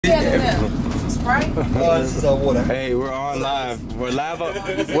Sprite? Oh, this is our water. Hey, we're on live. We're live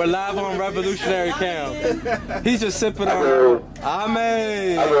on Revolutionary Cam. He's just sipping on.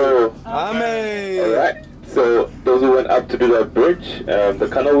 Amen. Amen. All right. So those who went up to do the bridge, the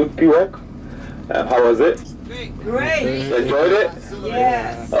Canopy walk, how was it? Great. You enjoyed it?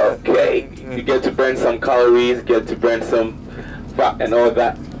 Yes. Okay. You get to burn some calories, get to burn some fat and all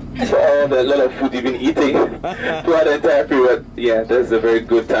that. For all the little food you've been eating throughout the entire period. Yeah, that's a very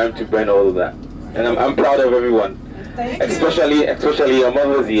good time to burn all of that. And I'm proud of everyone. Thank you. Especially your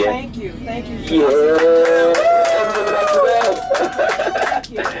mothers here. Thank you. Thank you. Yeah.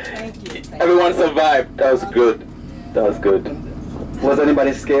 Thank you. Everyone survived. That was good. That was good. Was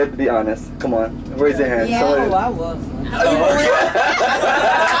anybody scared, to be honest? Come on, raise your hand. Yeah, Somebody... I was. So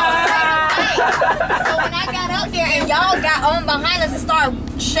when I got up there and y'all got on behind us and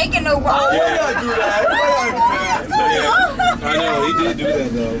started shaking the rope. Why y'all do that? I know, he did do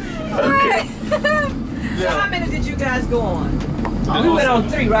that though. Okay. So how many did you guys go on? We went on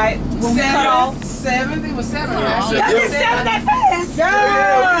 3, right? When we cut off? 7. It was 7. Y'all did 7 that fast?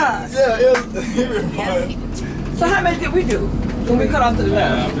 Yeah, it was fun. So how many did we do? When we cut off to the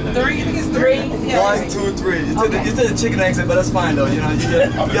left? 3. I think it's 3. Yeah. 1, 2, 3. You did the chicken exit, but that's fine though. You know, you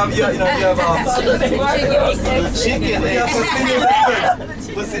have chicken.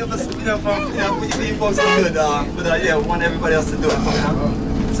 But see, from you folks are good. But yeah, we want everybody else to do it. You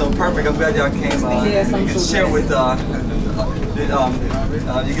know? So perfect. I'm glad y'all came. Yes, you can share with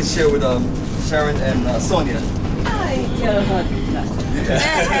you can share with Sharon and Sonia.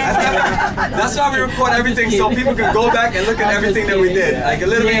 That's why we record everything, so people can go back and look at everything that we did. Like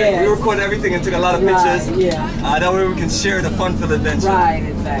literally, we recorded everything and took a lot of pictures. That way we can share the fun-filled adventure. Right,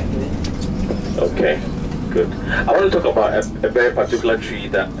 exactly. Okay, good. I want to talk about a very particular tree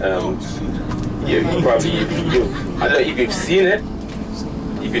that you probably I don't know if you've seen it,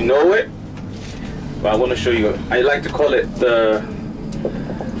 if you know it, but I want to show you. I like to call it the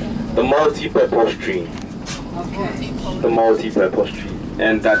multi-purpose tree. Okay. The multi-purpose tree,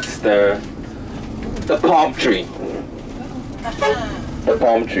 and that's the palm tree. The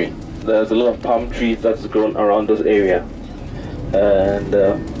palm tree. There's a lot of palm trees that's grown around this area, and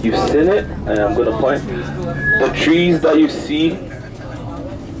you've seen it. And I'm going to point the trees that you see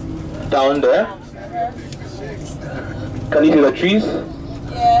down there. Can you see the trees?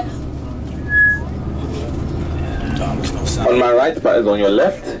 Yes. On my right, but it's on your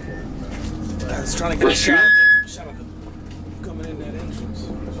left. The tree.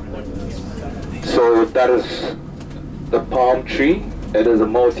 So that is the palm tree. It is a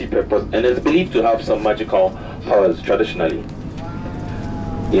multi-purpose and it's believed to have some magical powers traditionally.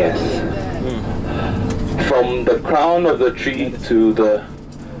 Yes. From the crown of the tree to the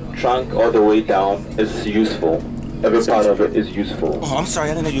trunk all the way down is useful. Every part of it is useful. Oh, I'm sorry,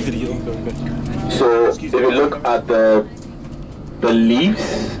 I didn't know your video. So if you look at the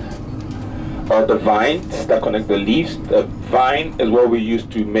leaves or the vines that connect the leaves, the vine is what we use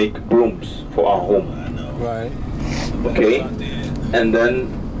to make brooms for our home. Right. Okay, and then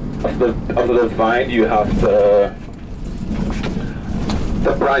after the vine you have the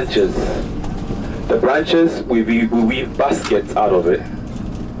branches. The branches we weave baskets out of it,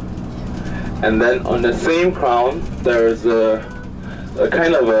 and then on the same crown there's a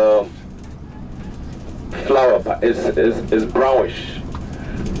kind of a flower, but it's brownish.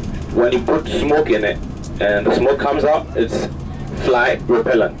 When you put smoke in it and the smoke comes out, it's fly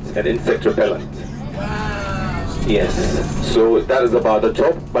repellent and insect repellent. Yes, so that is about the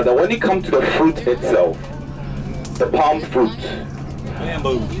top. But then when you come to the fruit itself, the palm fruit,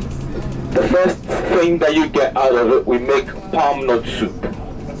 the first thing that you get out of it, we make palm nut soup.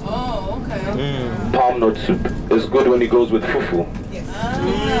 Oh, okay. Palm nut soup is good when it goes with fufu.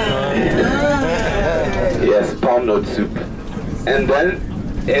 Yes, palm nut soup. And then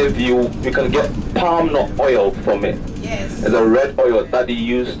if you can get palm nut oil from it. Yes. It's a red oil that you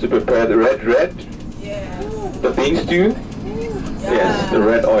use to prepare the red. Yes. The bean stew? Yes, the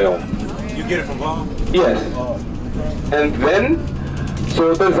red oil. You get it from Bob? Yes. And then,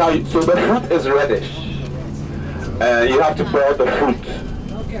 so that's how so the fruit is reddish. You have to boil the fruit.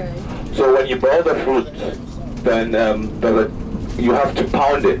 Okay. So when you boil the fruit, then you have to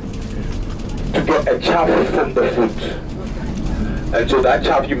pound it to get a chaff from the fruit. And so that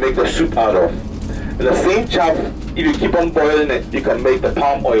chaff you make the soup out of. And the same chaff, if you keep on boiling it, you can make the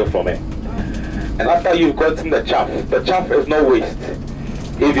palm oil from it. And after you've gotten the chaff is no waste.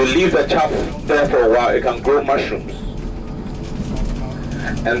 If you leave the chaff there for a while, it can grow mushrooms.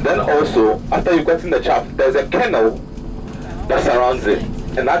 And then also, after you've gotten the chaff, there's a kernel that surrounds it.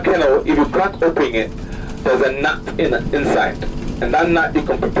 And that kernel, if you crack open it, there's a nut inside. And that nut you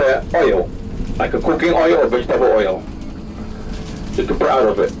can prepare oil like a cooking oil or vegetable oil. You can put out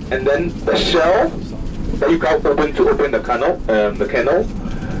of it. And then the shell that you can open to open the kennel, the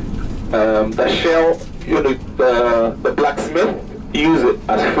shell, you know, the blacksmith use it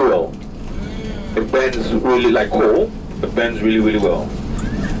as fuel. It burns really like coal. It burns really, really well.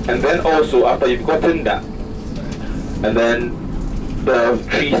 And then also after you've gotten that, and then the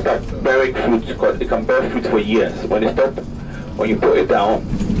tree starts bearing fruit, because it can bear fruit for years. When you put it down,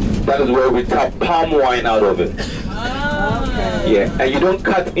 that is where we tap palm wine out of it. Yeah, and you don't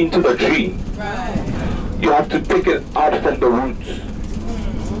cut into the tree. You have to take it out from the roots.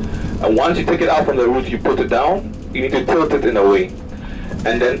 And once you take it out from the roots, you put it down. You need to tilt it in a way.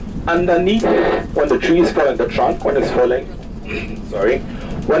 And then underneath, when the tree is falling, the trunk, when it's falling,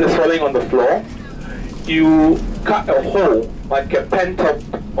 when it's falling on the floor, you cut a hole, like a pen top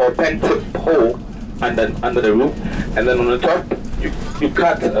or pen tip hole under the roof. And then on the top, you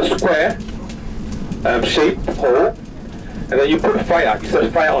cut a square shaped hole. And then you put fire, you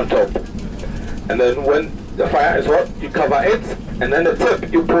set fire on top. And then when the fire is hot, you cover it. And then the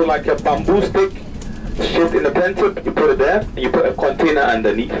tip, you put like a bamboo stick shaped in the pen tip, you put it there, and you put a container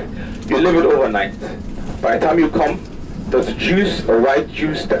underneath. You leave it overnight. By the time you come, there's juice, a white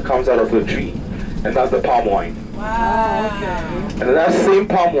juice that comes out of the tree. And that's the palm wine. Wow, okay. And then that same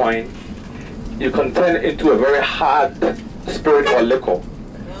palm wine, you can turn it into a very hard spirit or liquor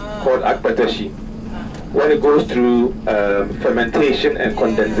called akpateshi. When it goes through fermentation and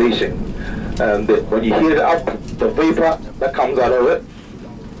condensation, when you heat it up, the vapor that comes out of it,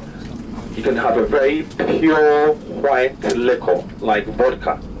 you can have a very pure white liquor like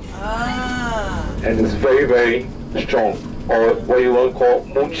vodka. And it's very, very strong, or what you want to call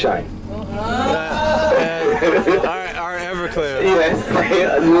moonshine. Our Everclear. Yes,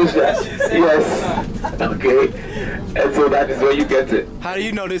 moonshine. Yes. Okay. And so that is where you get it. How do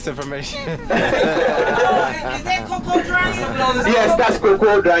you know this information? Is that cocoa drying? Yes, that's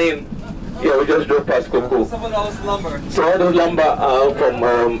cocoa drying. Yeah, we just drove past cocoa. Some of those lumber. So all those lumber are from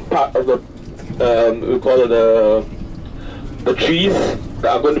part of the, we call it the trees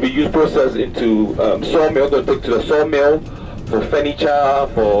that are going to be used, processed into sawmill. Going to take to the sawmill for furniture,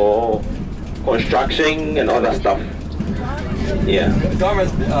 for construction, and all that stuff. Yeah.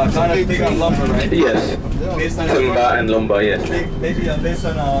 Ghana's big on lumber, right? Yes. Timber and lumber, yes. Maybe based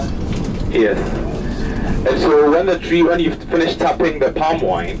on Yes. And so when you finish tapping the palm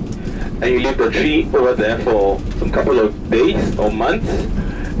wine, and you leave the tree over there for some couple of days or months,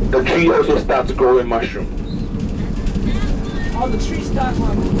 the tree also starts growing mushrooms. Oh, the tree starts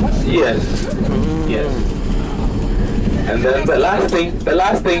growing mushrooms? Yes. Yes. And then the last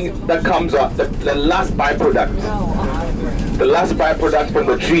thing that comes up, the last byproduct, from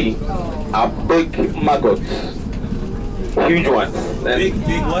the tree are big maggots. Huge ones. big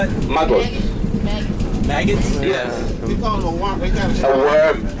what? Maggots. Maggots? Yes. We call them a worm. They got A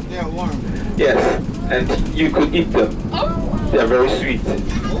worm. Yeah, a worm. Yes. And you could eat them. They're very sweet.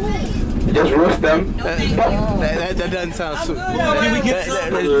 You just roast them. That doesn't sound sweet. Can we get some?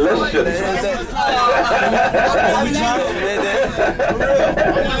 Delicious. I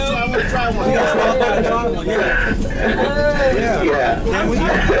want to try one. Yeah.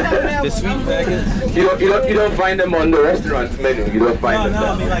 The sweet maggots. You don't find them on the restaurant menu. You don't find them I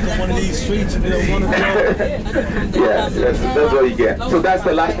there. mean like on one of these streets, you know, one of those. Yeah, that's what you get. So that's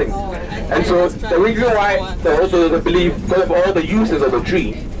the last thing. And so the reason why they also believe, because of all the uses of the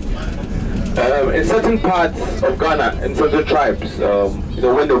tree, in certain parts of Ghana, in certain tribes, you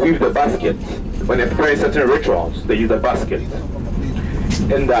know, when they weave the basket, when they're preparing certain rituals, they use a basket.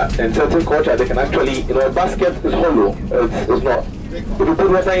 In certain culture, they can actually, you know, a basket is hollow. It's not. If you put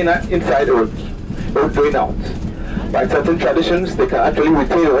water inside, it will drain out. By certain traditions, they can actually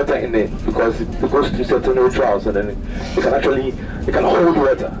retain water in it because it goes through certain rituals, and then it can hold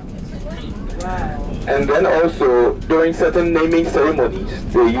water. And then also, during certain naming ceremonies,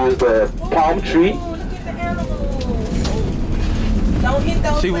 they use the palm tree. Don't hit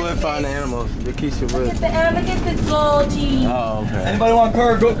those. She would find the animals. The Keisha would. Look at the goatee. Oh, okay. Anybody want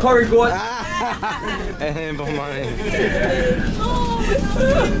curry goat? And mine.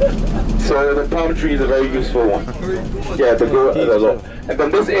 So the palm tree is a very useful one. Yeah, to grow a lot. And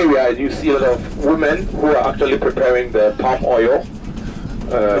from this area, you see a lot of women who are actually preparing the palm oil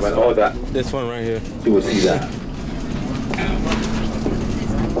and all that. This one right here. You will see that.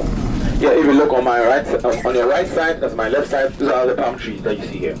 Yeah, if you look on my right, on your right side, that's my left side. These are the palm trees that you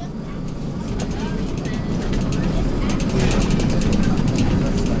see here.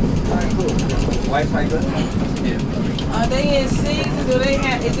 Wi-Fi good? Are they in season? Do they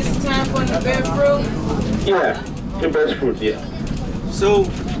have? Is this time for the bear fruit? Yeah, it bears fruit. Yeah. So,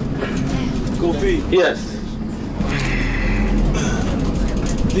 School fee. Yes.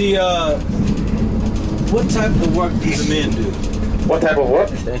 What type of work do the men do? What type of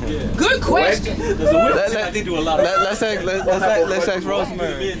work? Yeah. Good question. Because the women seem like they do a lot of Let's ask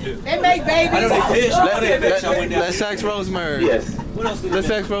Rosemary. They make babies. I know they fish. I know they fish. I went down. Let's ask Rosemary. Yes. What else do the Let's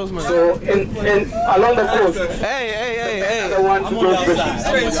men ask Rosemary. So in along the coast, Hey. the one to I'm on go y'all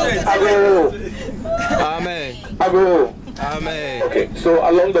fishing. side. Amen. Ago. Amen. Okay, so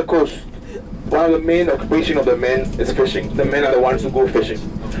along the coast, one of the main occupation of the men is fishing. The men are the ones who go fishing.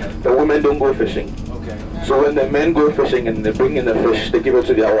 The women don't go fishing. Okay. So when the men go fishing and they bring in the fish, they give it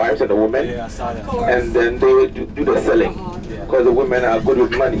to their wives and the women. Yeah, I saw that. And then they do the selling. Because the women are good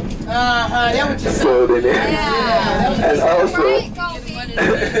with money. That what you said. So they and also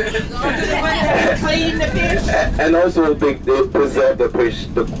Clean the fish. and also they preserve the fish.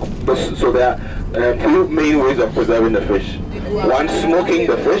 So there are few main ways of preserving the fish. One, smoking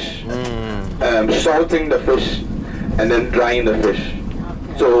the fish, salting the fish, and then drying the fish.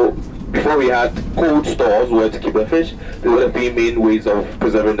 So before we had cold stores where to keep the fish, there were the three main ways of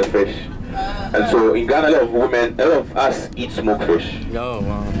preserving the fish. And so in Ghana, a lot of us eat smoked fish. Oh,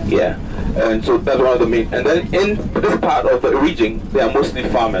 wow. Yeah, and so that's one of the main. And then in this part of the region, they are mostly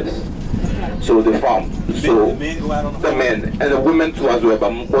farmers. So they farm. So The men go out on the the men and the women too as well.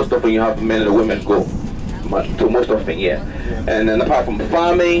 But most often you have men and the women go. To most often, yeah. And then apart from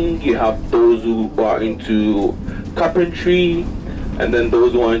farming, you have those who are into carpentry, and then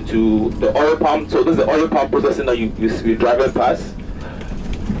those who are into the oil palm. So this is the oil palm processing that you drive past.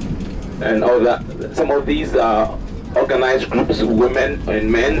 And all that. Some of these are organized groups, women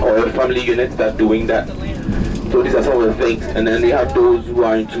and men, or family units that are doing that. So these are some of the things. And then you have those who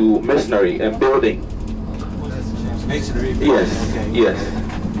are into masonry and building. masonry. Yes, Okay. yes.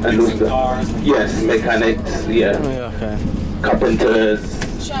 And those Cars. yes, mechanics, yeah, Okay. carpenters,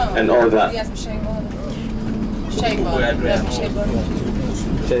 and all that. Yes, shea butter. Shea butter. Yes, shea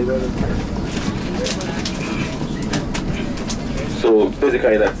butter. So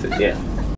basically that's it, yeah.